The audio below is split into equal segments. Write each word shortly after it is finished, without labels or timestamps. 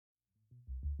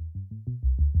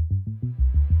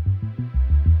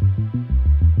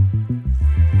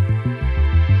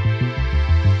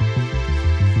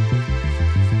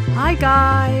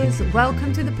guys,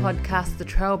 welcome to the podcast, The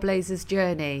Trailblazer's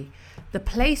Journey, the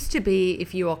place to be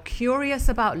if you are curious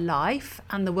about life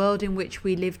and the world in which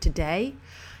we live today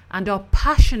and are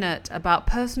passionate about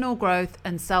personal growth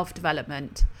and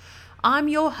self-development. I'm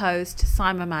your host,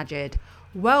 Simon Majid,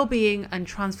 well-being and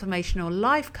transformational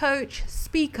life coach,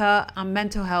 speaker and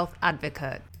mental health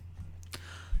advocate.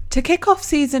 To kick off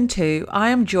season 2, I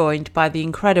am joined by the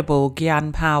incredible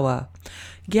Gyan Power.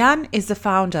 Gyan is the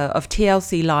founder of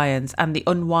TLC Lions and the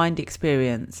Unwind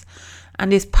Experience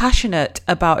and is passionate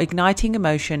about igniting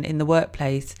emotion in the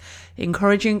workplace,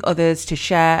 encouraging others to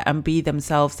share and be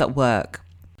themselves at work.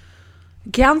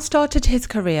 Gyan started his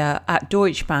career at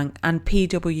Deutsche Bank and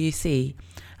PwC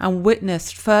and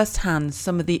witnessed firsthand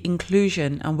some of the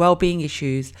inclusion and well-being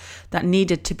issues that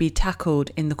needed to be tackled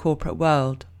in the corporate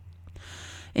world.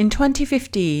 In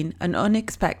 2015, an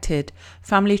unexpected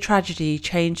family tragedy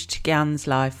changed Gyan's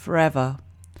life forever.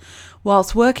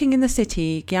 Whilst working in the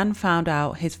city, Gyan found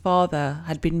out his father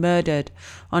had been murdered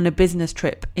on a business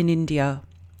trip in India.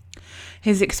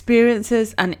 His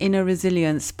experiences and inner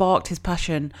resilience sparked his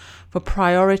passion for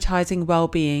prioritising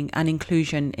well-being and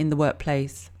inclusion in the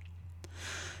workplace.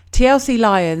 TLC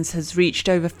Lions has reached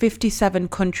over 57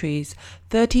 countries,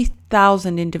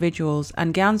 30,000 individuals,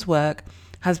 and Gyan's work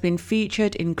has been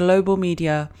featured in global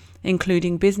media,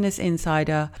 including Business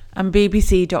Insider and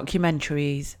BBC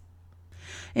documentaries.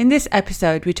 In this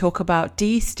episode, we talk about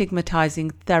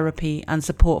destigmatizing therapy and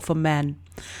support for men,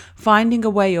 finding a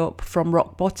way up from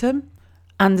rock bottom,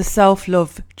 and the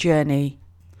self-love journey.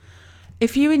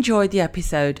 If you enjoyed the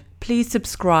episode, please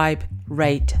subscribe,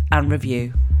 rate, and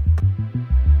review.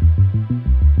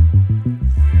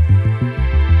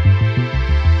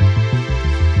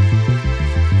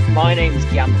 My name is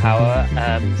Gyan Power.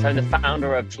 So I'm the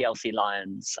founder of TLC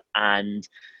Lions, and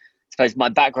I suppose my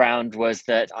background was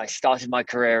that I started my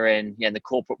career in the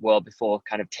corporate world before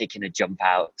kind of taking a jump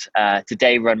out.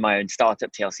 Today, run my own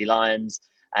startup, TLC Lions,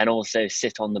 and also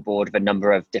sit on the board of a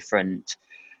number of different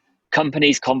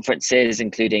companies, conferences,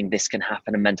 including This Can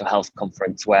Happen, a mental health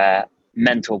conference where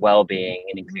mental well-being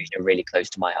and inclusion are really close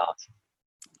to my heart.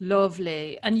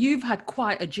 Lovely. And you've had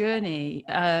quite a journey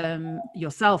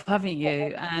yourself, haven't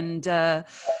you? And at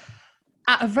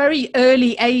a very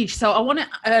early age. So I want to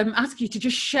ask you to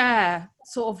just share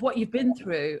sort of what you've been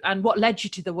through and what led you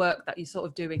to the work that you're sort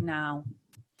of doing now.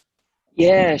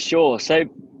 Yeah, sure. So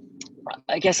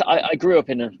I guess I grew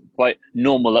up in a quite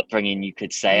normal upbringing, you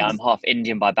could say. I'm half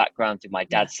Indian by background through my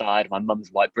dad's side. My mum's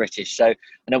white British. So I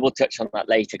know we'll touch on that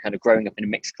later, kind of growing up in a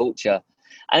mixed culture.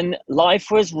 And life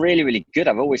was really, really good.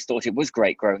 I've always thought it was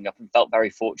great growing up and felt very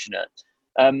fortunate.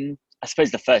 I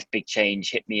suppose the first big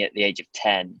change hit me at the age of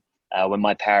 10 when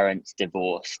my parents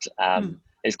divorced. It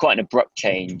was quite an abrupt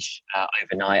change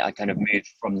overnight. I kind of moved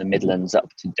from the Midlands up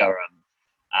to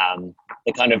Durham.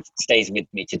 It kind of stays with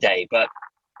me today. But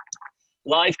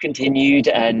life continued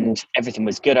and everything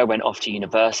was good. I went off to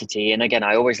university. And again,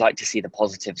 I always like to see the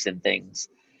positives in things.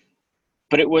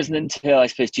 But it wasn't until, I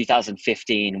suppose,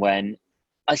 2015 when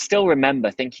I still remember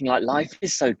thinking like life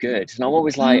is so good. And I'm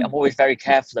always very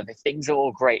careful of if things are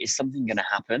all great, is something going to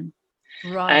happen?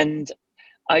 Right. And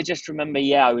I just remember,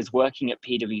 I was working at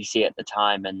PwC at the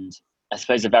time. And I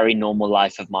suppose a very normal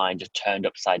life of mine just turned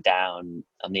upside down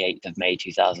on the 8th of May,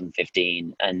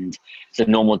 2015. And it's a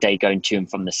normal day going to and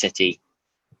from the city.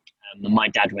 My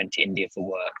dad went to India for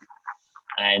work.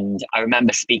 And I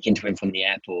remember speaking to him from the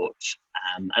airport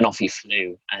and off he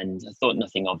flew. And I thought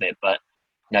nothing of it. But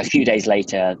a few days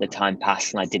later, the time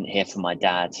passed and I didn't hear from my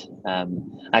dad.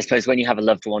 I suppose when you have a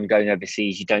loved one going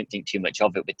overseas, you don't think too much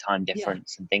of it with time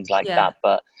difference and things like that.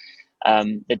 But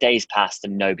the days passed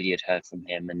and nobody had heard from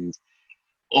him. And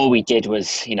all we did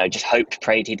was, just hoped,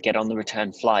 prayed he'd get on the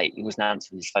return flight. He wasn't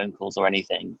answering his phone calls or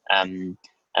anything. And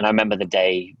I remember the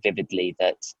day vividly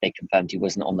that they confirmed he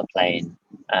wasn't on the plane.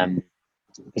 It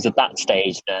was at that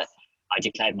stage that I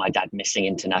declared my dad missing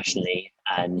internationally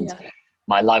and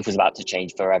my life was about to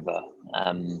change forever.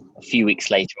 A few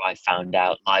weeks later, I found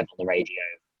out live on the radio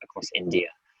across India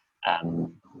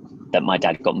that my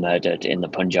dad got murdered in the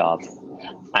Punjab,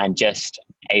 and just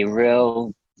a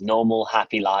real normal,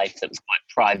 happy life that was quite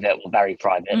private, or very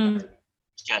private,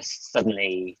 just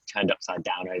suddenly turned upside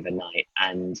down overnight.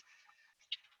 And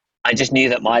I just knew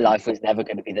that my life was never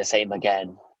going to be the same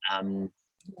again. And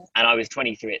I was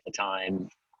 23 at the time.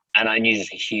 And I knew that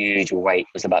a huge weight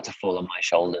was about to fall on my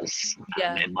shoulders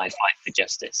in my fight for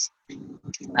justice.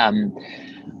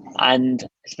 And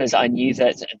I suppose I knew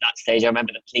that at that stage, I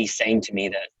remember the police saying to me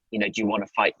that, do you want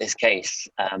to fight this case?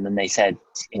 And they said,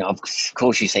 of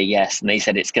course you say yes. And they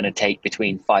said it's going to take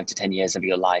between 5 to 10 years of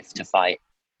your life to fight.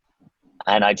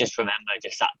 And I just remember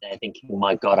just sat there thinking, oh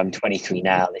my God, I'm 23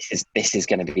 now. This is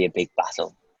going to be a big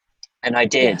battle. And I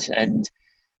did. Yeah. And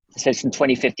so from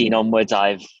 2015 onwards,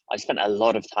 I spent a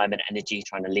lot of time and energy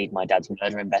trying to lead my dad's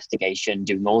murder investigation,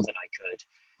 doing all that I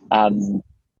could.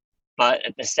 But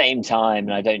at the same time,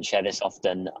 and I don't share this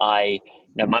often, my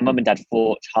mum and dad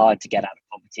fought hard to get out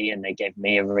of poverty, and they gave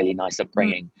me a really nice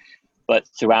upbringing. But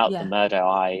throughout the Yeah. murder,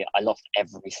 I lost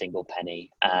every single penny,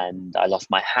 and I lost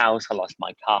my house, I lost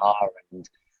my car, and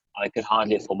I could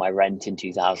hardly afford my rent in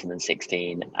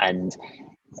 2016. And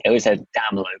it was a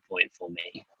damn low point for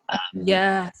me.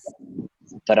 Yes.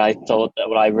 But I thought that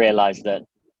I realized that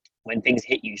when things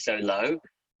hit you so low,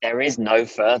 there is no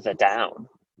further down.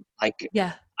 Like,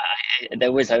 Yeah.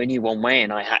 there was only one way,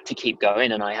 and I had to keep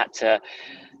going, and I had to.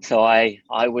 So I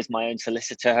was my own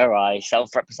solicitor. I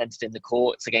self-represented in the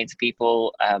courts against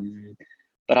people.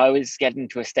 But I was getting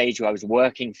to a stage where I was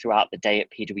working throughout the day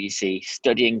at PwC,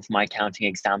 studying for my accounting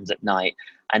exams at night.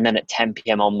 And then at 10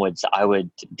 p.m. onwards, I would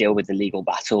deal with the legal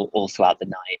battle all throughout the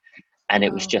night. And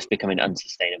it was just becoming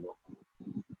unsustainable.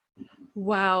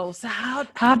 Wow. So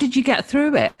how did you get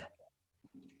through it?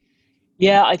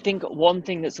 Yeah, I think one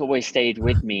thing that's always stayed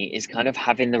with me is kind of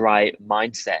having the right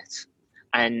mindset.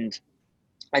 And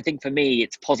I think for me,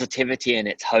 it's positivity and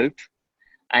it's hope.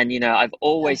 And, I've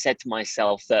always said to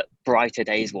myself that brighter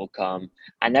days will come.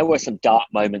 And there were some dark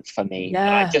moments for me. Yeah.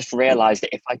 But I just realized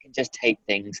that if I can just take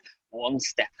things one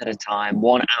step at a time,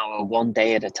 1 hour, 1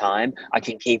 day at a time, I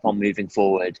can keep on moving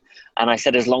forward. And I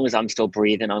said, as long as I'm still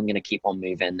breathing, I'm going to keep on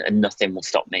moving and nothing will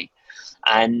stop me.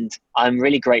 And I'm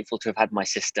really grateful to have had my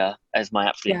sister as my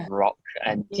absolute rock.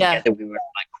 And together we were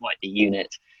like quite the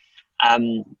unit.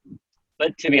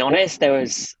 But to be honest,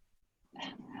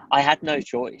 I had no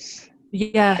choice.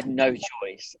 Yeah. I had no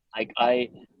choice. Like I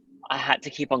had to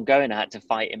keep on going. I had to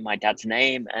fight in my dad's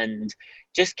name and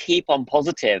just keep on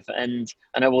positive. And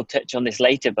I will touch on this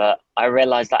later, but I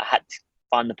realized that I had to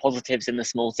find the positives in the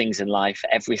small things in life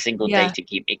every single day to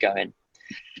keep me going.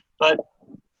 But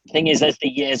the thing is, as the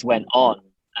years went on,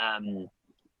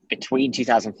 between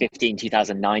 2015,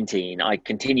 2019, I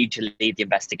continued to lead the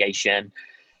investigation.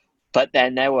 But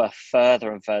then there were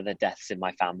further and further deaths in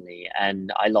my family, and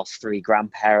I lost 3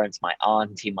 grandparents, my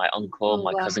auntie, my uncle,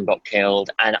 my cousin got killed.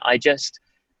 And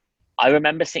I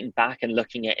remember sitting back and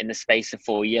looking at, in the space of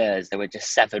 4 years, there were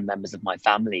just 7 members of my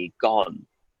family gone.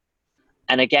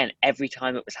 And again, every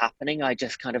time it was happening, I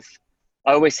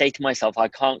always say to myself, I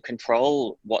can't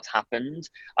control what's happened.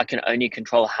 I can only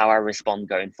control how I respond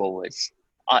going forwards.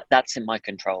 That's in my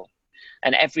control.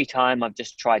 And every time I've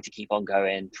just tried to keep on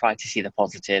going, try to see the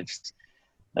positives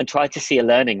and try to see a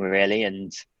learning really.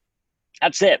 And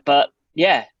that's it. But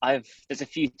yeah, there's a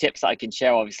few tips that I can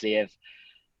share, obviously, of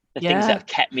the things that have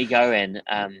kept me going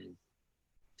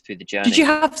through the journey. Did you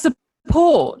have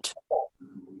support?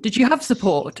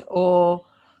 Or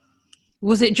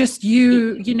was it just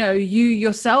you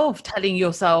yourself telling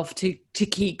yourself to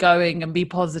keep going and be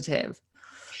positive?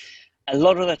 A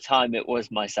lot of the time it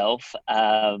was myself.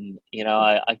 I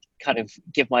kind of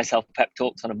give myself pep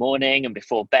talks on a morning and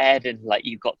before bed, and like,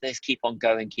 you got this, keep on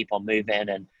going, keep on moving,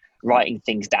 and writing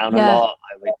things down a lot.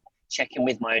 I would check in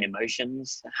with my own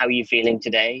emotions. How are you feeling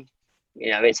today?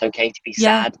 It's okay to be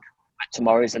sad.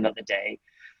 Tomorrow's another day.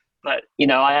 But,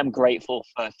 I am grateful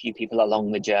for a few people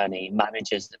along the journey,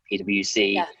 managers at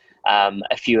PwC,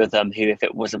 a few of them who, if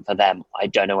it wasn't for them, I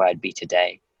don't know where I'd be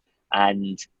today.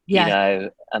 And,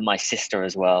 and my sister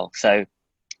as well. So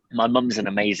my mum's an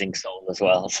amazing soul as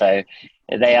well. So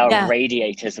they are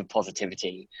radiators of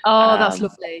positivity. Oh, that's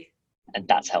lovely. And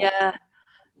that's helpful. Yeah.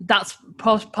 That's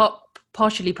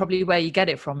partially probably where you get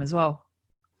it from as well.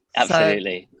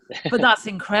 Absolutely. But that's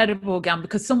incredible, Gan,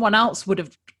 because someone else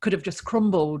could have just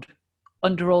crumbled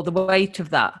under all the weight of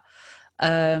that.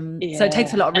 So it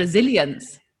takes a lot of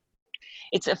resilience.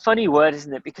 It's a funny word,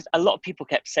 isn't it? Because a lot of people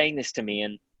kept saying this to me,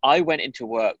 and I went into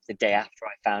work the day after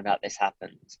I found out this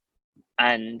happened.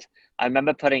 And I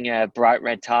remember putting a bright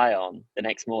red tie on the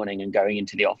next morning and going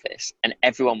into the office, and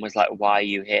everyone was like, why are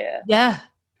you here? Yeah.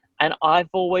 And I've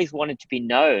always wanted to be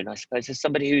known, I suppose, as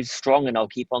somebody who's strong and I'll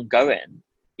keep on going,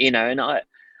 and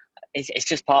it's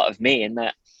just part of me, in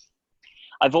that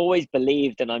I've always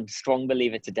believed, and I'm a strong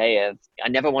believer today, of I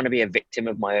never want to be a victim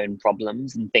of my own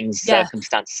problems and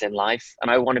circumstances in life. And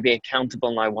I want to be accountable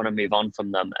and I want to move on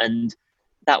from them. And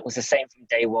that was the same from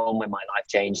day one when my life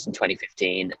changed in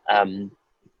 2015.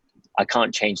 I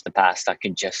can't change the past. I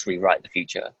can just rewrite the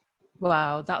future.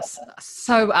 Wow, that's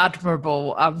so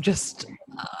admirable. I'm just,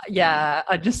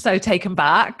 I'm just so taken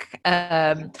back.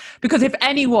 Because if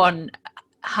anyone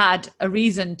had a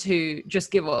reason to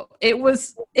just give up, it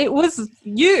was it was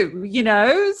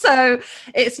you, so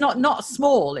it's not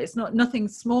small, it's nothing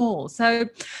small. So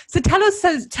tell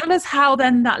us how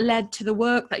then that led to the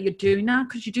work that you're doing now,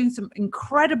 because you're doing some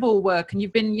incredible work, and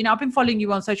you've been, I've been following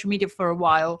you on social media for a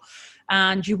while,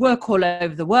 and you work all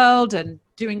over the world and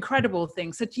do incredible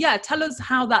things. So yeah, tell us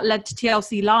how that led to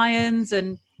TLC Lions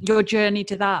and your journey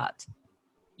to that.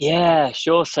 Yeah,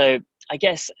 sure. So I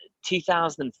guess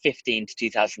 2015 to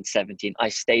 2017, I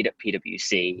stayed at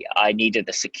PwC. I needed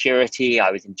the security.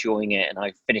 I was enjoying it. And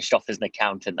I finished off as an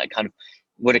accountant. That kind of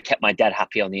would have kept my dad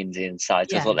happy on the Indian side.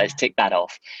 So I thought, let's tick that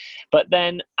off. But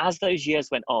then as those years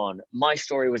went on, my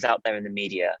story was out there in the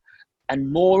media. And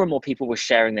more people were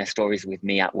sharing their stories with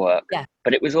me at work. Yeah.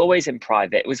 But it was always in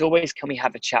private. It was always, can we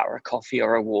have a chat or a coffee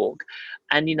or a walk?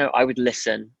 And, I would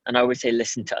listen. And I would say,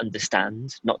 listen to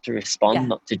understand, not to respond,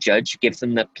 not to judge, give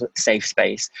them the safe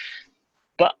space.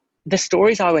 But the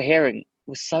stories I were hearing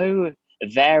were so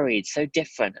varied, so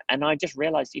different. And I just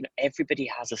realized, everybody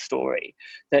has a story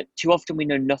that too often we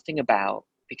know nothing about,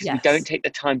 because we don't take the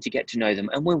time to get to know them.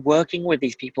 And we're working with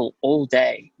these people all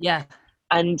day. Yeah.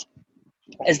 And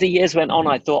as the years went on,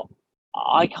 I thought,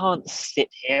 I can't sit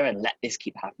here and let this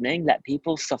keep happening, let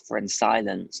people suffer in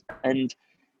silence. And,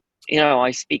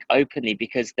 I speak openly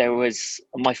because there was,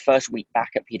 on my first week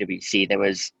back at PwC, there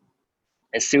was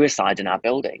a suicide in our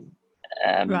building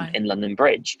in London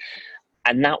Bridge.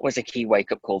 And that was a key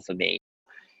wake-up call for me.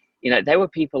 There were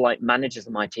people like managers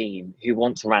of my team who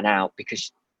once ran out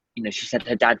because, she said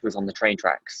her dad was on the train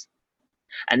tracks.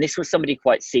 And this was somebody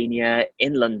quite senior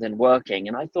in London working.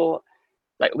 And I thought,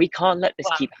 we can't let this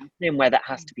keep happening where that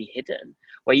has to be hidden,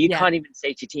 where you can't even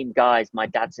say to your team, guys, my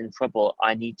dad's in trouble.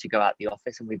 I need to go out the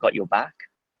office and we've got your back.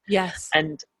 Yes.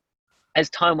 And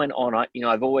as time went on,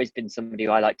 I've always been somebody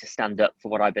who I like to stand up for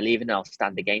what I believe in. I'll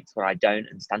stand against what I don't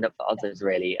and stand up for others,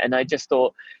 really. And I just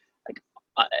thought,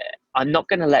 I'm not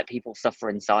going to let people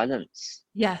suffer in silence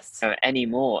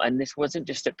anymore. And this wasn't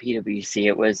just at PwC.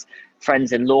 It was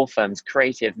friends in law firms,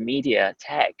 creative, media,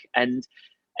 tech. And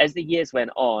as the years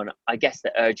went on, I guess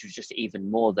the urge was just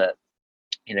even more that,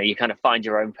 you kind of find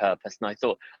your own purpose. And I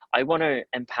thought, I want to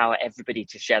empower everybody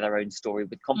to share their own story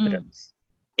with confidence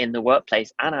in the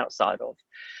workplace and outside of.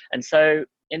 And so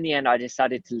in the end, I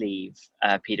decided to leave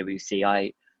PwC.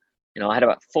 I had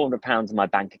about £400 in my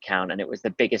bank account, and it was the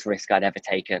biggest risk I'd ever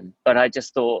taken. But I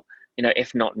just thought,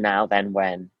 if not now, then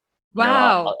when?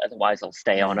 Wow. Otherwise I'll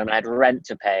stay on. And I had rent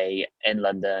to pay in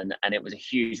London, and it was a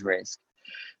huge risk.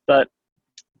 But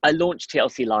I launched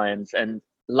TLC Lions, and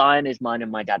Lion is mine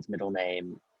and my dad's middle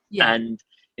name. Yeah. And,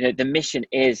 the mission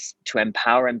is to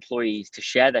empower employees to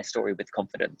share their story with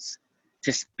confidence,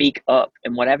 to speak up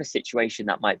in whatever situation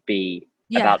that might be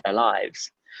about their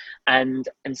lives. And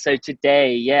so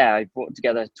today, I brought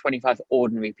together 25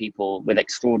 ordinary people with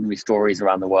extraordinary stories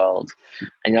around the world.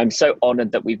 And I'm so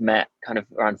honored that we've met kind of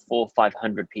around 400 or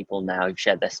 500 people now who've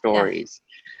shared their stories.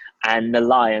 Yeah. And the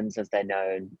Lions, as they're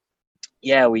known,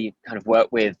 we kind of work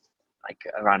with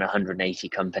around 180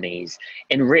 companies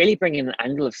in really bringing an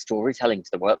angle of storytelling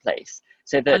to the workplace,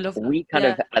 so that we kind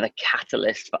of are the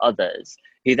catalyst for others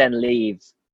who then leave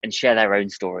and share their own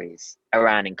stories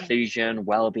around inclusion,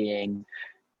 well-being,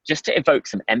 just to evoke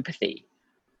some empathy.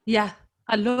 Yeah,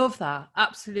 I love that.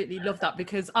 Absolutely love that,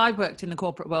 because I worked in the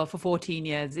corporate world for 14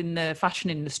 years in the fashion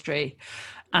industry.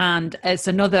 And it's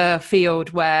another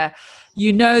field where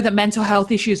that mental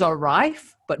health issues are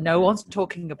rife, but no one's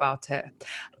talking about it.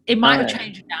 It might have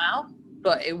changed now,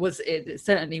 but it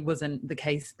certainly wasn't the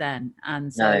case then.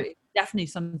 And so it's definitely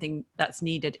something that's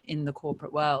needed in the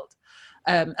corporate world,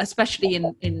 especially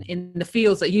in the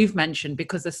fields that you've mentioned,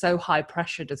 because they're so high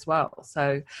pressured as well.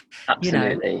 So,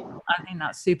 absolutely. I think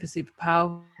that's super, super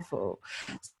powerful.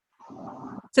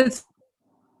 So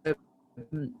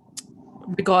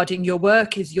regarding your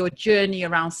work is your journey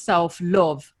around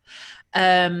self-love.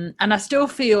 And I still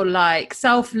feel like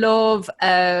self-love,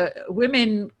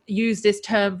 women use this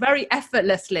term very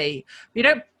effortlessly. You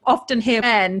don't often hear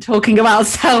men talking about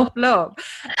self-love.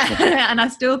 And I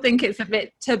still think it's a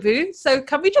bit taboo. So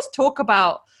can we just talk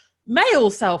about male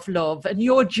self-love and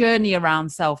your journey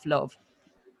around self-love?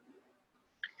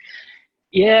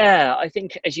 Yeah, I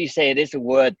think, as you say, it is a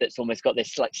word that's almost got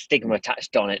this stigma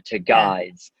attached on it to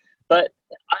guys. But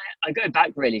I go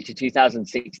back really to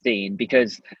 2016,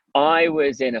 because I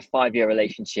was in a 5-year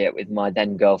relationship with my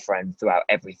then girlfriend throughout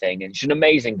everything. And she's an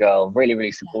amazing girl, really,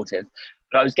 really supportive.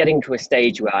 But I was getting to a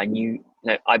stage where I knew,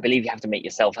 I believe you have to make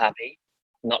yourself happy,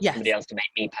 not somebody else to make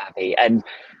me happy. And,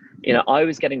 I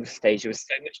was getting to a stage, there was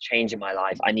so much change in my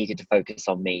life, I needed to focus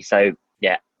on me. So,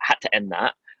 had to end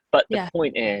that. But the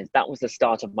point is, that was the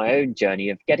start of my own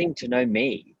journey of getting to know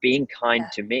me, being kind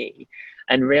to me,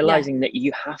 and realizing that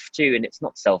you have to, and it's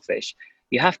not selfish,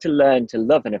 you have to learn to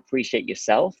love and appreciate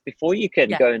yourself before you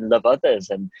can go and love others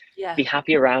and be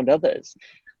happy around others.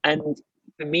 And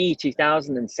for me,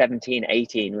 2017,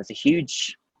 18 was a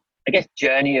huge, I guess,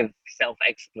 journey of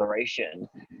self-exploration,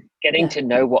 getting to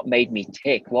know what made me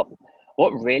tick, what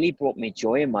really brought me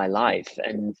joy in my life.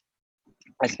 And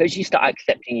I suppose you start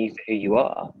accepting you for who you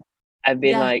are and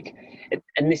being like,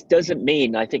 and this doesn't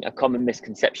mean, I think a common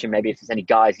misconception, maybe if there's any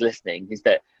guys listening, is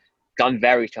that I'm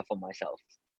very tough on myself.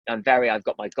 I've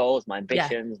got my goals, my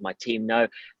ambitions, my team know,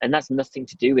 and that's nothing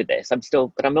to do with this.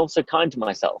 But I'm also kind to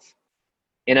myself,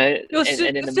 you know. You're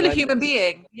still a human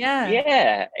being.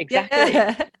 Yeah, exactly.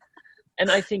 Yeah. And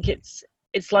I think it's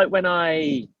like when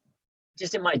I,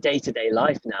 just in my day-to-day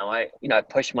life now, I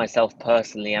push myself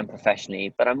personally and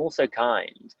professionally, but I'm also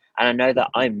kind, and I know that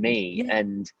I'm me.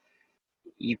 And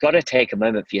you've got to take a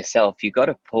moment for yourself. You've got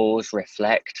to pause,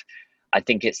 reflect. I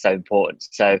think it's so important.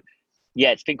 So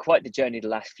yeah, it's been quite the journey the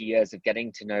last few years of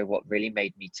getting to know what really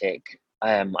made me tick.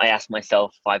 I ask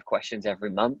myself 5 questions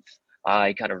every month.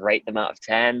 I kind of rate them out of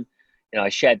 10. I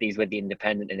shared these with The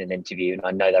Independent in an interview, and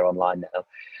I know they're online now.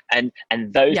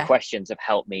 And those questions have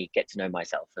helped me get to know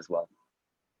myself as well.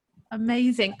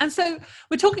 Amazing. And so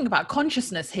we're talking about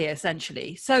consciousness here,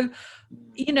 essentially. So,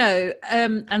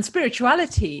 and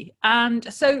spirituality.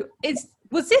 And so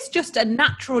was this just a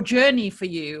natural journey for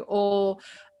you, or,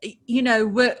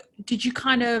 did you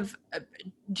kind of,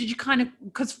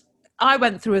 because I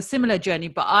went through a similar journey,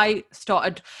 but I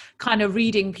started kind of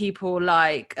reading people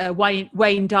like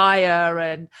Wayne Dyer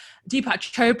and Deepak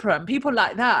Chopra and people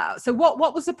like that. So what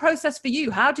was the process for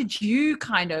you? How did you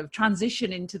kind of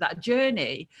transition into that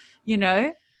journey,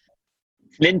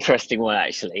 It's an interesting one,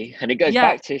 actually. And it goes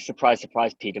back to, surprise,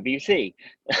 surprise, PwC.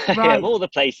 Right. Of all the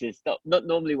places, not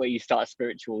normally where you start a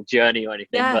spiritual journey or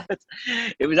anything, but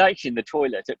it was actually in the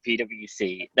toilet at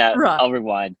PwC. Now, I'll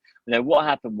rewind. What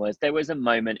happened was there was a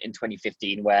moment in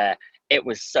 2015 where it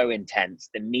was so intense.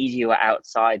 The media were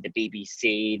outside, the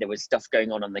BBC, there was stuff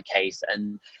going on the case.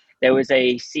 And there was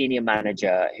a senior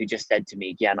manager who just said to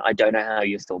me, Gian, I don't know how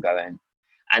you're still going.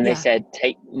 And they said,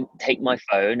 take my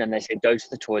phone. And they said, go to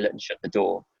the toilet and shut the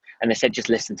door. And they said, just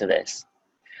listen to this.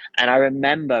 And I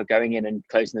remember going in and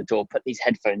closing the door, put these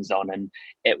headphones on, and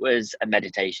it was a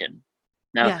meditation.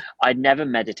 Now, I'd never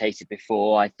meditated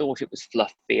before. I thought it was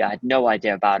fluffy. I had no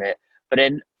idea about it. But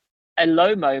in a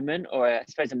low moment, or I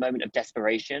suppose a moment of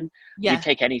desperation, you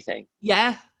take anything.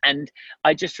 Yeah. And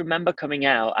I just remember coming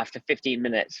out after 15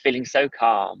 minutes, feeling so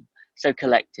calm, so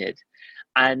collected.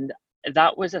 And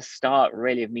that was a start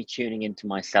really of me tuning into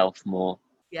myself more.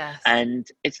 Yes. And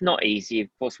it's not easy. Of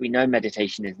course, we know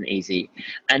meditation isn't easy.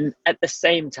 And at the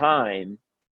same time,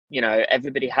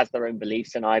 everybody has their own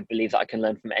beliefs, and I believe that I can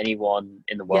learn from anyone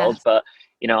in the world. But,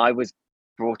 I was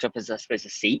brought up as, I suppose, a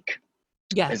Sikh,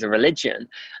 as a religion.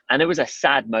 And it was a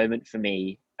sad moment for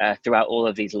me throughout all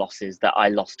of these losses that I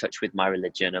lost touch with my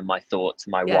religion and my thoughts,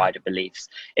 my wider beliefs.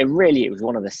 It was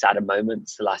one of the sadder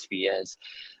moments the last few years.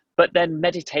 But then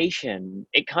meditation,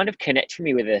 it kind of connected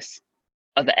me with this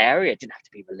other area. It didn't have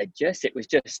to be religious. It was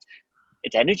just,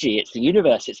 it's energy, it's the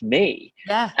universe, it's me.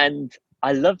 Yeah. And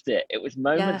I loved it. It was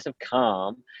moments of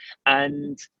calm.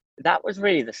 And that was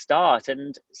really the start.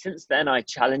 And since then, I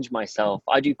challenge myself.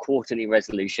 I do quarterly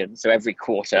resolutions. So every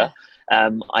quarter,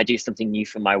 I do something new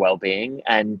for my well-being.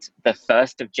 And the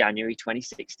 1st of January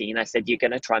 2016, I said, you're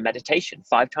going to try meditation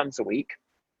 5 times a week.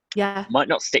 Yeah. Might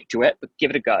not stick to it, but give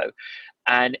it a go.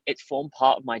 And it's formed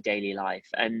part of my daily life.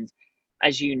 And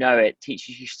as you know, it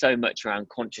teaches you so much around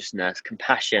consciousness,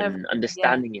 compassion,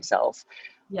 understanding yourself.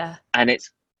 Yeah. And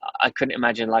I couldn't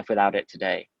imagine life without it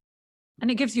today. And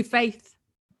it gives you faith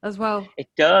as well. It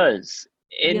does.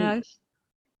 It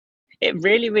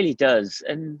really, really does.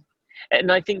 And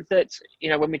I think that,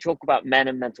 when we talk about men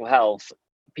and mental health,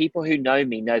 people who know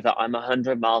me know that I'm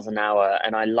 100 miles an hour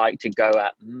and I like to go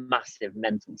at massive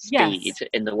mental speed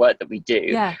in the work that we do.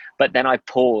 Yeah. But then I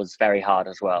pause very hard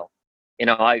as well.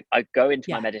 I go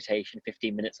into my meditation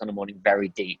 15 minutes on the morning very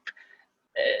deep.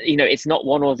 It's not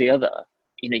one or the other.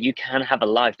 You can have a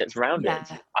life that's rounded,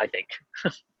 I think.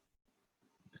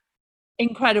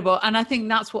 Incredible. And I think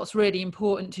that's what's really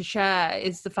important to share,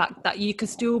 is the fact that you can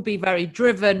still be very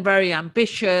driven, very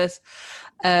ambitious,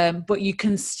 but you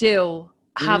can still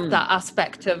have that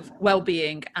aspect of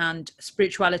well-being and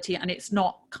spirituality, and it's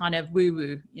not kind of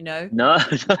woo-woo, No,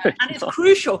 and it's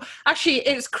crucial. Actually,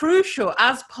 it's crucial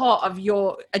as part of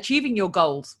your achieving your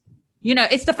goals.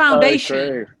 It's the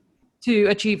foundation to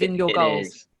achieving your goals.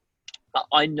 Is.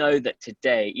 I know that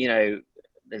today,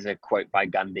 there's a quote by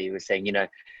Gandhi who was saying,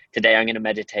 today I'm going to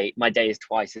meditate. My day is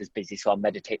twice as busy, so I'll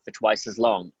meditate for twice as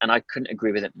long. And I couldn't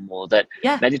agree with it more, that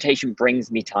meditation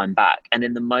brings me time back. And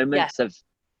in the moments of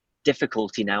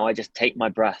difficulty now, I just take my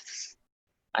breaths.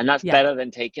 And that's better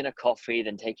than taking a coffee,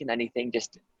 than taking anything.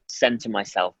 Just center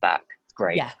myself back. It's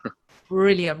great. Yeah.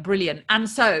 Brilliant, brilliant. And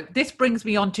so this brings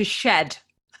me on to Shed.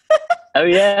 Oh,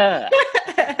 yeah.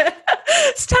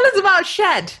 Tell us about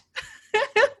Shed.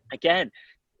 Again,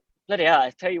 bloody hell,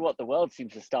 I tell you what, the world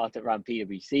seems to start around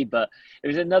PwC, but there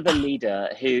was another leader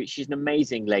she's an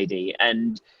amazing lady,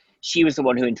 and she was the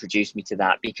one who introduced me to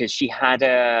that, because she had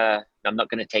I'm not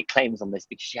going to take claims on this,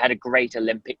 because she had a great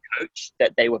Olympic coach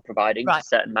that they were providing to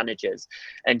certain managers.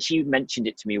 And she mentioned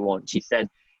it to me once. She said,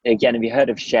 again, have you heard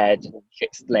of Shed? She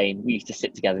explained, we used to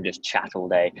sit together and just chat all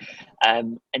day.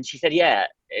 And she said, yeah,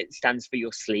 it stands for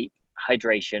your sleep,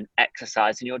 hydration,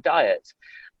 exercise, and your diet.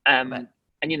 And,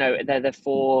 you know, they're the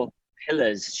 4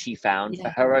 pillars she found for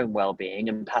her own well-being,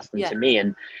 and passed them to me.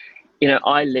 And, you know,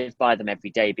 I live by them every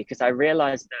day, because I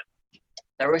realized that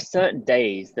there are certain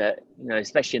days that, you know,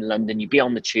 especially in London, you'd be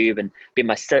on the tube and be in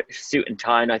my suit and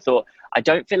tie, and I thought, I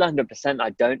don't feel 100%. I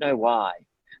don't know why.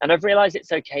 And I've realized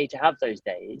it's okay to have those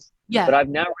days. But I've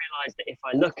now realized that if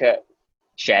I look at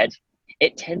Shed,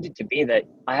 it tended to be that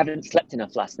I haven't slept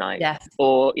enough last night.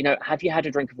 Or, you know, have you had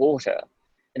a drink of water?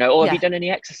 You know, or have you done any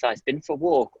exercise, been for a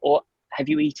walk, or have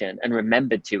you eaten and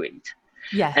remembered to eat?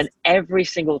 And every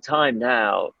single time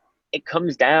now, it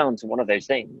comes down to one of those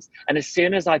things. And as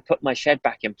soon as I put my Shed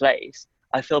back in place,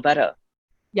 I feel better.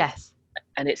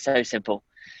 And it's so simple.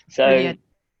 So brilliant.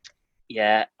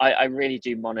 Yeah, I really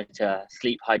do monitor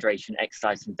sleep, hydration,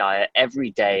 exercise, and diet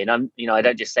every day. And I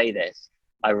don't just say this,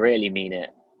 I really mean it.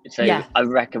 So I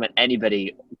recommend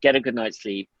anybody get a good night's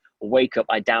sleep, wake up,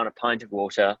 I down a pint of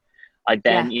water. I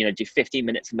then, do 15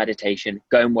 minutes of meditation,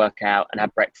 go and work out, and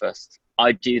have breakfast.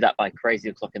 I do that by crazy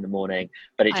o'clock in the morning,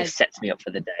 but it just sets me up for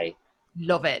the day.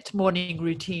 Love it. Morning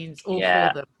routines, all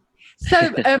for them.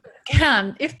 So,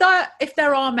 Can, if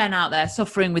there are men out there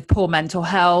suffering with poor mental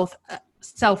health,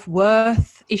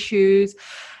 self-worth issues,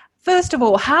 first of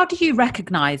all, how do you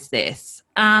recognize this?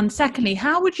 And secondly,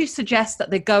 how would you suggest that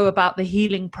they go about the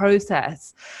healing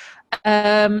process?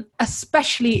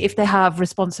 Especially if they have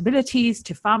responsibilities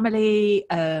to family,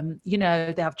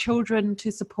 they have children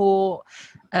to support,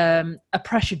 a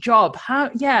pressure job. How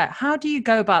do you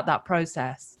go about that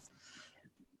process?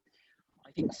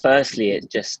 I think firstly, it's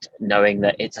just knowing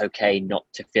that it's okay not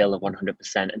to feel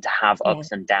 100%, and to have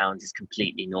ups and downs is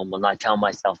completely normal. And I tell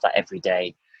myself that every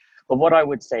day. But what I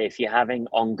would say, if you're having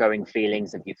ongoing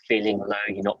feelings, if you're feeling low,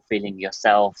 you're not feeling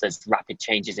yourself, there's rapid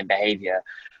changes in behavior,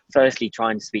 firstly,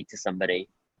 try and speak to somebody.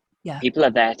 People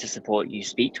are there to support you.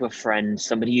 Speak to a friend,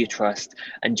 somebody you trust,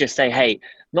 and just say, hey,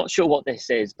 not sure what this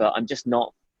is, but I'm just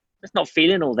not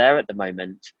feeling all there at the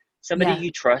moment. Somebody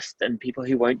you trust, and people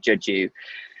who won't judge you.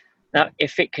 Now,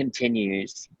 if it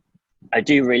continues, I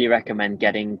do really recommend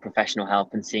getting professional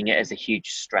help and seeing it as a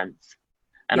huge strength.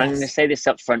 And I'm going to say this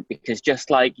up front, because just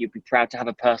like you'd be proud to have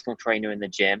a personal trainer in the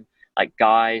gym, like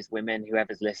guys, women,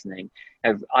 whoever's listening,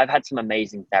 I've had some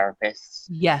amazing therapists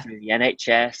through the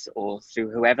NHS or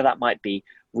through whoever that might be,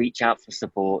 reach out for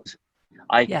support.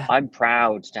 I'm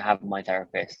proud to have my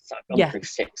therapists. I've gone through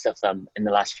 6 of them in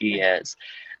the last few years.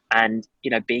 And,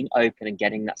 being open and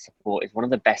getting that support is one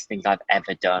of the best things I've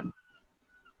ever done.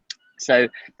 So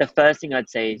the first thing I'd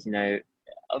say is,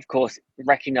 of course,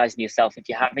 recognizing yourself. If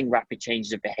you're having rapid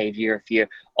changes of behavior, if you're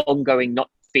ongoing not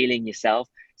feeling yourself,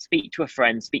 speak to a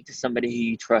friend, speak to somebody who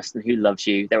you trust and who loves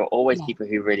you. There are always people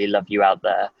who really love you out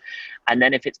there. And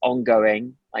then if it's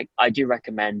ongoing, like I do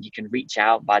recommend, you can reach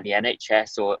out by the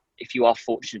NHS, or if you are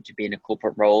fortunate to be in a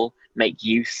corporate role, make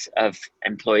use of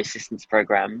employee assistance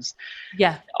programs.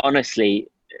 Honestly,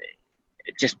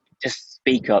 just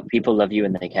speak up. People love you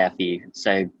and they care for you.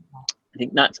 So I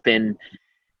think that's been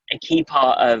a key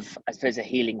part of, I suppose, a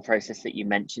healing process that you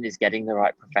mentioned, is getting the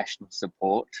right professional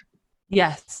support.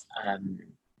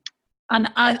 And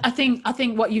I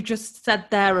think what you just said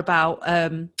there about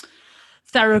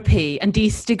therapy and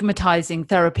destigmatizing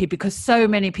therapy, because so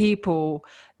many people,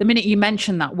 the minute you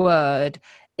mention that word,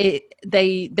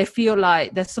 they feel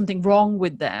like there's something wrong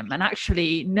with them. And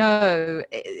actually, no,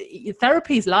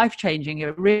 therapy is life-changing.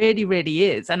 It really, really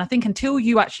is. And I think until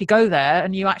you actually go there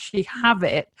and you actually have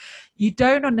it, you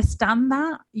don't understand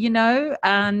that,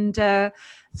 and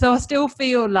so I still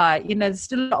feel like, there's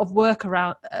still a lot of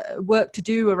work to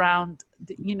do around,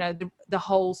 the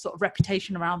whole sort of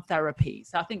reputation around therapy.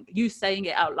 So I think you saying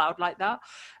it out loud like that,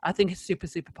 I think is super,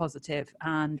 super positive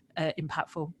and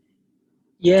impactful.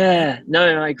 Yeah,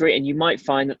 no, I agree. And you might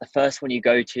find that the first one you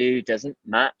go to doesn't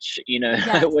match. I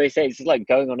Yes, always say it's just like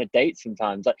going on a date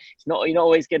sometimes. Like you're not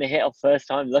always going to hit off first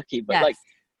time lucky, but like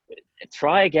yes,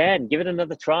 try again, give it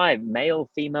another try. Male,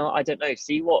 female, I don't know.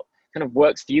 See what kind of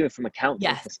works for you from a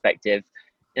counselling yes, perspective.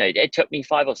 It took me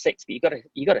 5 or 6, but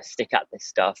you gotta stick at this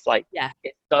stuff. Like yeah.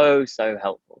 it's so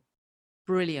helpful.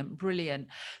 Brilliant, brilliant.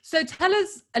 So tell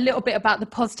us a little bit about the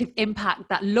positive impact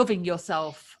that loving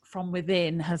yourself from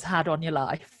within has had on your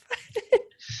life.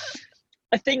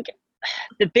 I think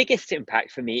the biggest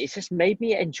impact for me is just made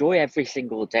me enjoy every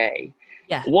single day.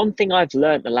 Yeah, One thing I've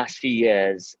learned the last few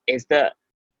years is that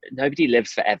nobody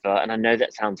lives forever, and I know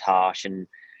that sounds harsh,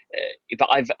 but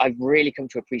I've really come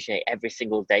to appreciate every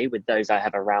single day with those I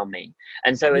have around me.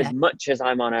 And so, as yeah, much as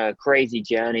I'm on a crazy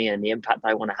journey and the impact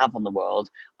I want to have on the world,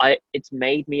 it's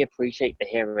made me appreciate the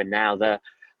here and now, the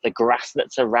grass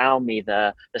that's around me,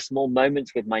 the small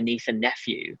moments with my niece and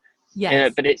nephew.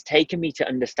 yes, But it's taken me to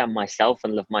understand myself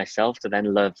and love myself to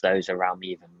then love those around me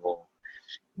even more.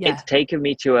 yeah. It's taken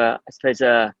me to I suppose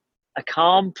a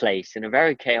calm place in a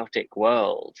very chaotic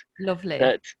world Lovely.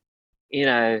 that, you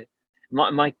know,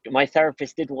 my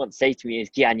therapist did once say to me is,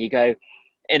 Gian, you go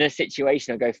in a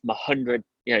situation, I go from 100,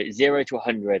 0 to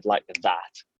 100 like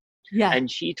that. Yeah, And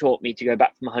she taught me to go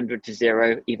back from 100 to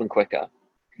 0 even quicker.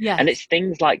 And yes. it's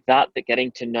things like that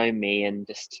getting to know me and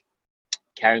just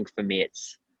caring for me.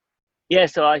 Yeah,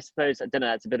 so I suppose, I don't know,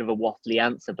 that's a bit of a waffly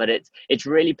answer, but it's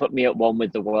really put me at one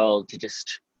with the world to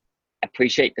just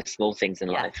appreciate the small things in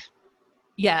Yeah. life.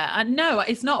 Yeah, and no,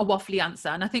 it's not a waffly answer.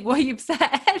 And I think what you've said,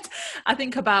 I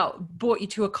think about brought you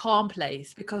to a calm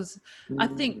place, because I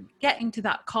think Mm, getting to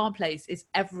that calm place is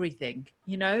everything,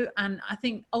 and I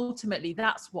think ultimately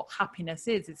that's what happiness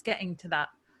is. It's getting to that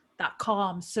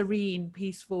calm, serene,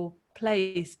 peaceful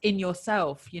place in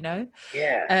yourself.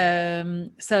 yeah.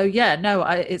 So yeah, no,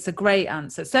 it's a great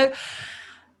answer. So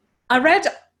I read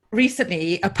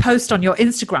recently a post on your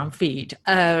Instagram feed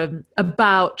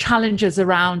about challenges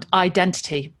around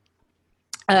identity,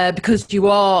 because you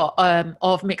are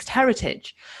of mixed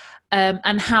heritage,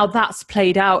 and how that's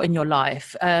played out in your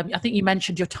life. I think you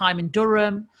mentioned your time in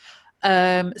Durham.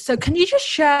 So can you just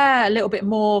share a little bit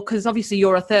more? Because obviously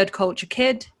you're a third culture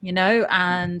kid,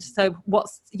 and so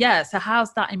so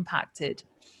how's that impacted?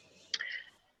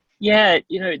 Yeah,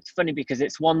 it's funny because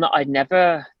it's one that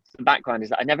the background is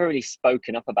that I never really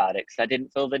spoken up about it because I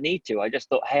didn't feel the need to. I just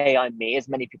thought, hey, I'm me, as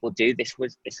many people do. This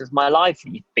was my life.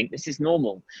 You think this is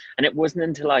normal. And it wasn't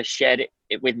until I shared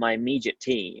it with my immediate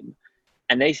team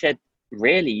and they said,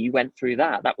 really, you went through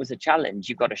that? That was a challenge.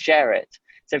 You've got to share it.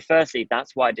 So firstly,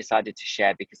 that's why I decided to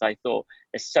share, because I thought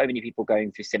there's so many people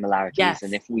going through similarities.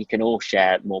 And Yes. if we can all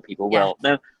share, more people Yes. will.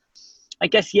 Now, I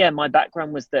guess, yeah, my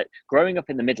background was that growing up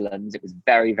in the Midlands, it was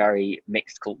very, very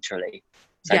mixed culturally.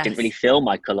 So I didn't really Yes. feel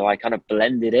my colour. I kind of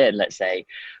blended in, let's say.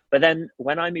 But then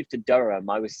when I moved to Durham,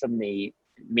 I was suddenly,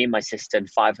 me and my sister and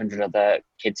 500 other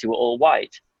kids who were all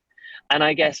white. And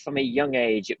I guess from a young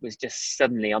age, it was just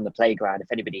suddenly on the playground,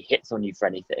 if anybody hits on you for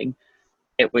anything,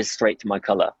 it was straight to my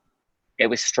colour. It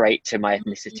was straight to my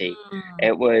ethnicity. Mm.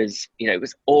 It was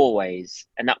always,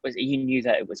 and that was, you knew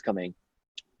that it was coming.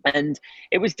 And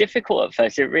it was difficult at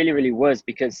first. It really, really was,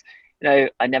 because,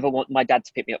 I never want my dad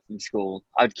to pick me up from school.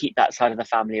 I would keep that side of the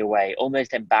family away,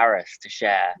 almost embarrassed to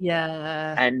share.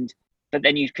 Yeah. And, but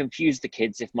then you'd confuse the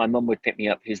kids if my mum would pick me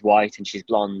up who's white and she's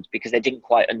blonde, because they didn't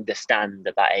quite understand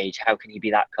at that age, how can he be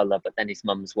that color, but then his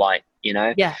mum's white?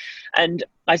 Yeah. And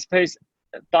I suppose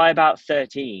by about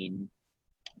 13,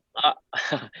 uh,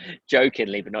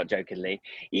 jokingly, but not jokingly,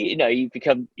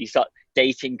 you start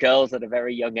dating girls at a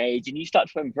very young age and you start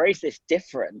to embrace this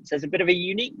difference as a bit of a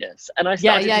uniqueness. And I Yeah.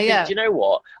 started Yeah. to think, Yeah. do you know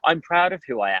what? I'm proud of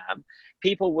who I am.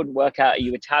 People wouldn't work out, are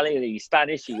you Italian, are you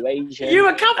Spanish, are you You Asian? were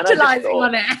And I just capitalizing thought,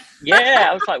 on it. yeah,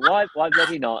 I was like, why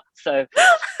bloody not? So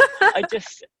I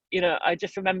just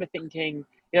remember thinking,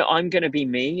 I'm going to be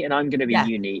me and I'm going to be Yeah.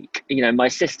 unique. My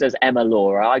sister's Emma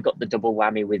Laura. I got the double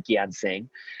whammy with Gyan Singh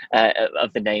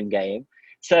of the name game.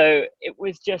 So it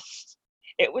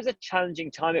was a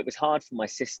challenging time. It was hard for my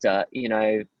sister.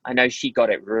 I know she got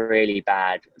it really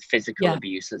bad, physical Yeah.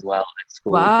 abuse as well at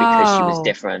school, because she was Wow.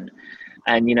 different.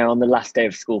 And on the last day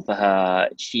of school for her,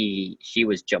 she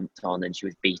was jumped on and she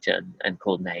was beaten and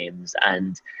called names.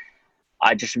 And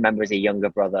I just remember, as a younger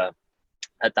brother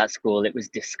at that school, it was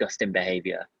disgusting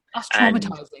behavior. That's And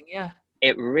traumatizing. Yeah.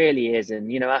 it really is.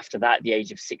 And after that, at the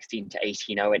age of 16 to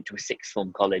 18, I went to a sixth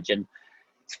form college. And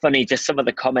it's funny, just some of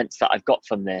the comments that I've got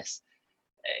from this,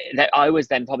 that I was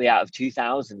then probably, out of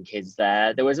 2,000 kids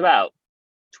there was about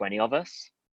 20 of us,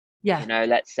 Yeah.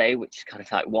 let's say, which is kind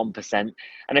of like 1%.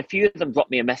 And a few of them dropped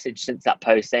me a message since that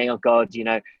post saying, oh God,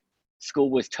 school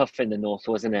was tough in the north,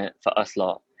 wasn't it, for us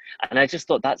lot? And I just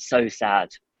thought that's so sad.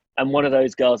 And one of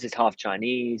those girls is half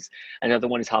Chinese, another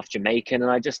one is half Jamaican,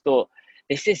 and I just thought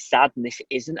this is sad, and this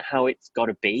isn't how it's got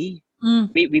to be.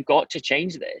 We've got to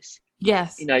change this.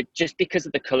 Yes. You know, just because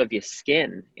of the color of your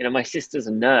skin. You know, my sister's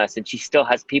a nurse, and she still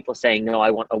has people saying, "No, I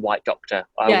want a white doctor.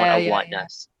 I want a white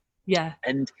nurse." Yeah.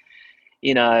 And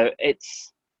you know,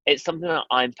 it's something that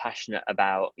I'm passionate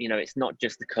about. You know, it's not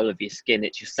just the color of your skin;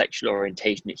 it's your sexual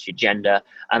orientation, it's your gender,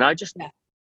 and I just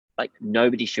like,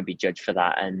 nobody should be judged for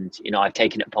that. And you know, I've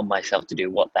taken it upon myself to do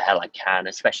what the hell I can,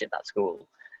 especially at that school,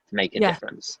 to make a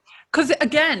difference. Because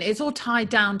again, it's all tied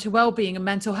down to well-being and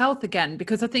mental health again,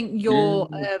 because I think you're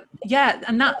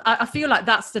and that I feel like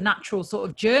that's the natural sort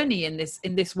of journey in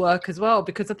this work as well,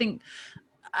 because I think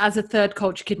as a third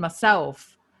culture kid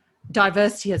myself,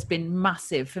 diversity has been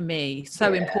massive for me,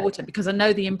 so important, because I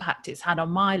know the impact it's had on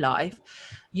my life.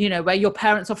 You know, where your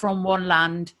parents are from one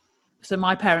land, so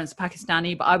my parents are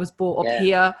Pakistani, but I was brought up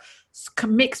here,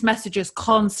 mixed messages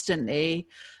constantly,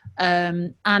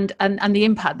 and the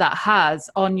impact that has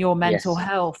on your mental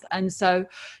health. And so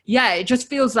it just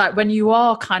feels like when you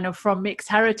are kind of from mixed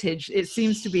heritage, it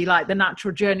seems to be like the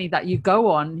natural journey that you go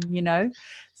on, you know.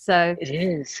 So it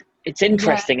is, it's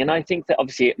interesting. And I think that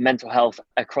obviously mental health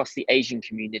across the Asian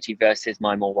community versus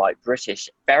my more white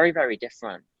British, very, very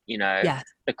different. You know,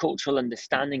 the cultural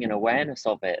understanding and awareness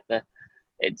of it,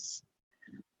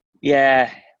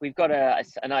 we've got to,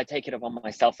 and I take it upon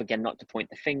myself again, not to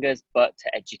point the fingers, but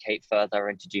to educate further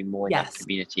and to do more in that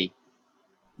community.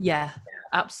 Yeah,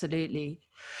 absolutely.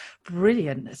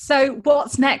 Brilliant. So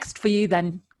what's next for you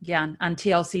then, Jan, and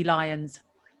TLC Lions?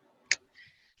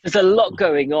 There's a lot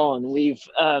going on. We've,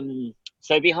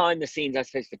 so behind the scenes, I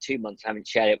suppose for 2 months, I haven't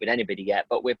shared it with anybody yet,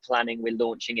 but we're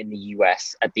launching in the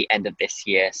US at the end of this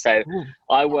year. So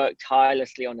I worked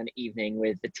tirelessly on an evening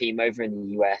with the team over in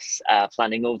the US,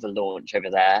 planning all the launch over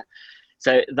there.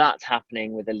 So that's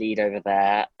happening with the lead over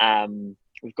there.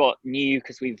 We've got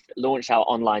because we've launched our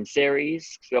online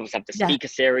series. We obviously have the speaker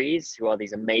series, who are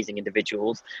these amazing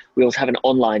individuals. We also have an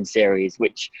online series,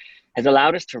 which has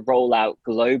allowed us to roll out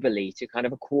globally to kind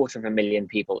of 250,000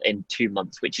 people in 2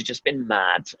 months, which has just been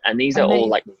mad. And these are all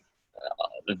like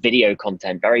video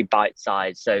content, very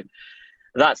bite-sized. So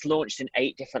that's launched in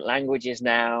 8 different languages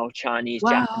now: Chinese,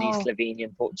 Japanese,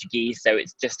 Slovenian, Portuguese. So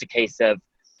it's just a case of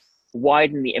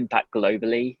widening the impact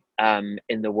globally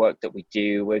in the work that we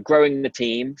do. We're growing the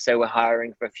team, so we're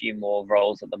hiring for a few more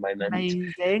roles at the moment.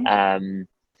 Amazing.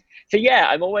 So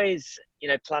I'm always, you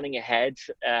know, planning ahead.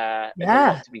 There's a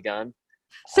lot to be done.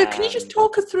 So can you just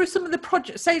talk us through some of the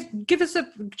projects? Give us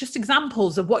just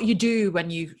examples of what you do when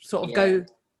you sort of go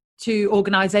to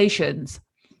organizations.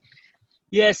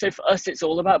 Yeah, so for us, it's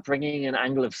all about bringing an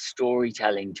angle of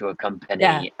storytelling to a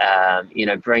company, you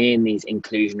know, bringing these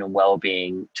inclusion and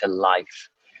well-being to life.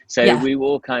 So we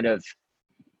will kind of,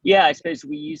 I suppose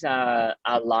we use our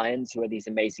lions, who are these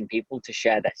amazing people, to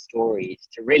share their stories,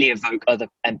 to really evoke other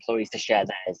employees to share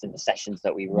theirs in the sessions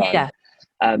that we run.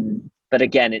 But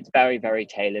again, it's very, very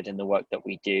tailored in the work that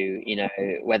we do, you know,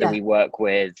 whether we work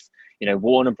with, you know,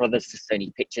 Warner Brothers to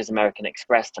Sony Pictures, American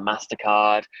Express to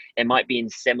MasterCard. It might be in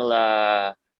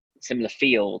similar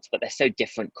fields, but they're so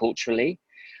different culturally.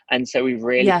 And so we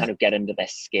really kind of get under their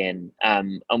skin.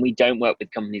 And we don't work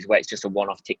with companies where it's just a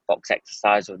one-off tick box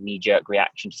exercise or knee-jerk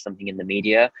reaction to something in the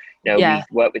media. You know,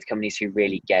 we work with companies who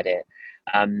really get it.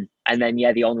 And then,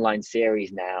 the online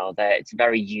series now, it's a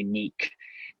very unique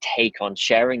take on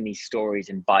sharing these stories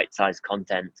in bite-sized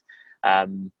content,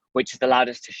 which has allowed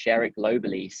us to share it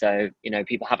globally. So, you know,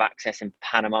 people have access in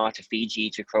Panama to Fiji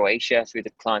to Croatia through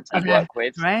the clients we work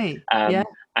with. Right.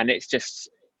 And it's just,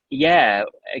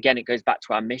 again, it goes back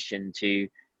to our mission to, you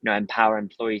know, empower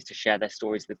employees to share their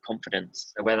stories with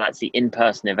confidence. So whether that's the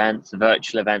in-person events, the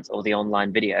virtual events, or the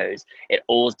online videos, it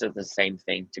all does the same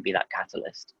thing to be that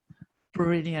catalyst.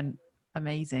 Brilliant.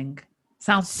 Amazing.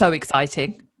 Sounds so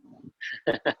exciting.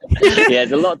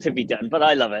 There's a lot to be done, but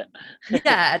I love it.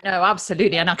 No,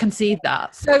 absolutely. And I can see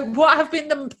that. So what have been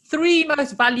the 3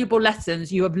 most valuable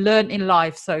lessons you have learned in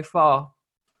life so far?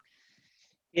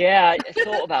 I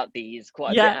thought about these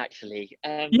quite a bit, actually.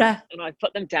 And I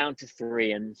put them down to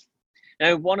 3. And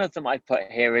one of them I put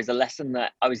here is a lesson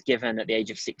that I was given at the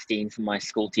age of 16 from my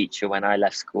school teacher when I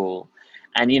left school.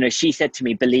 And, you know, she said to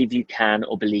me, believe you can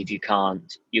or believe you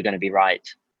can't, you're going to be right.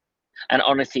 And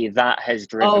honestly, that has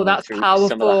driven me through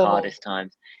some of the hardest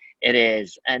times. It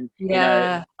is. And, you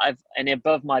know, and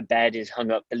above my bed is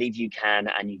hung up, believe you can,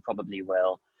 and you probably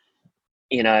will.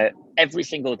 You know, every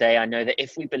single day, I know that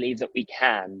if we believe that we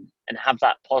can and have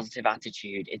that positive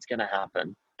attitude, it's going to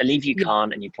happen. Believe you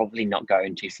can't, and you're probably not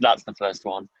going to. So that's the first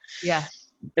one.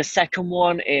 The second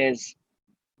one is,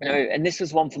 and this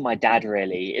was one for my dad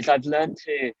really, is I've learned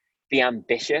to be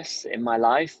ambitious in my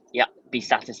life. Yeah, be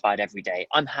satisfied every day.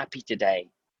 I'm happy today.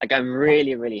 Like I'm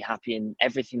really, really happy in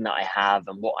everything that I have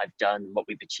and what I've done, what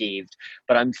we've achieved,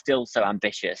 but I'm still so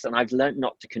ambitious. And I've learned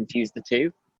not to confuse the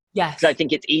two. Yes. Because I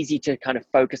think it's easy to kind of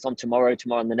focus on tomorrow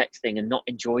and the next thing and not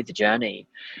enjoy the journey.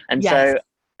 And Yes. so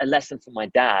a lesson from my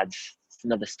dad, it's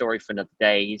another story for another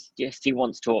day. He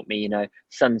once taught me,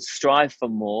 son, strive for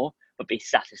more, but be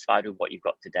satisfied with what you've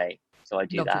got today. So I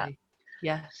do Lovely. that.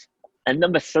 Yes. And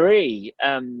number 3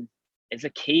 is a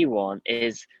key one,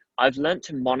 is I've learned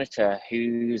to monitor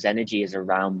whose energy is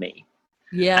around me.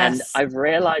 Yes. And I've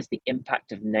realized the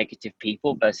impact of negative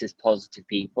people versus positive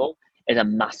people is a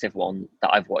massive one that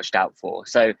I've watched out for.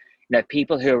 So,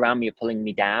 people who are around me are pulling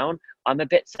me down. I'm a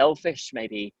bit selfish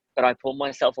maybe, but I pull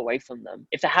myself away from them.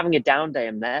 If they're having a down day,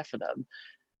 I'm there for them.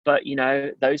 But,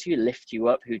 those who lift you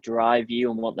up, who drive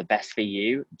you and want the best for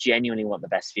you, genuinely want the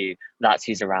best for you, that's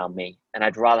who's around me. And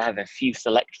I'd rather have a few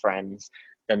select friends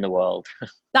than the world.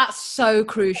 That's so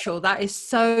crucial. That is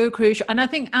so crucial. And I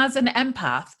think as an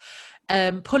empath,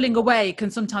 pulling away can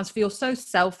sometimes feel so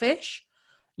selfish,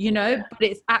 but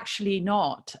it's actually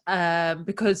not,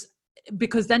 because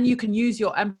then you can use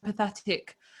your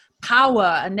empathetic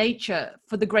power and nature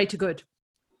for the greater good.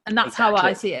 And that's how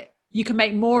I see it. You can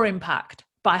make more impact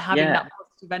by having that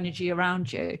positive energy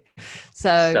around you.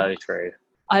 So true.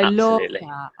 I love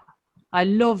that. I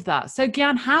love that. So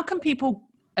Gyan, how can people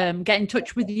get in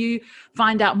touch with you,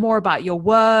 find out more about your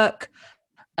work,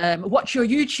 watch your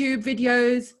YouTube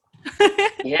videos?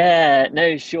 Yeah,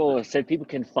 no, sure. So people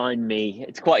can find me.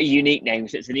 It's quite a unique name,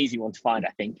 so it's an easy one to find,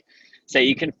 I think. So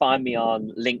you can find me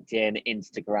on LinkedIn,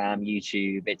 Instagram,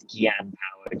 YouTube. It's Gyan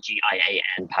Power,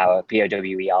 Gian Power,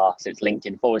 Power. So it's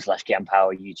LinkedIn /Gyan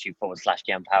Power, YouTube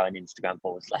 /Gyan Power, and Instagram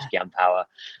 /Gyan Power.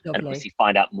 Lovely. And obviously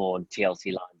find out more on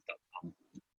tlclines.com.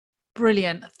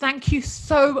 Brilliant. Thank you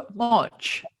so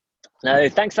much. No,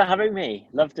 thanks for having me.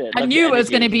 Loved it. I knew it was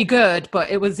going to be good, but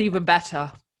it was even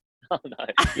better. Oh no,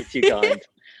 you're too kind.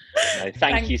 No,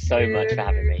 thank you so much for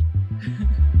having me.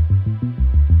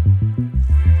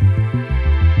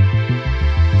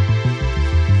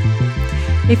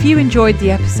 If you enjoyed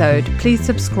the episode, please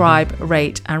subscribe,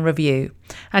 rate and review.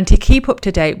 And to keep up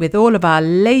to date with all of our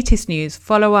latest news,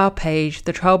 follow our page,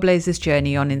 The Trailblazers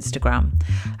Journey, on Instagram.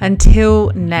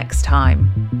 Until next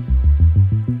time.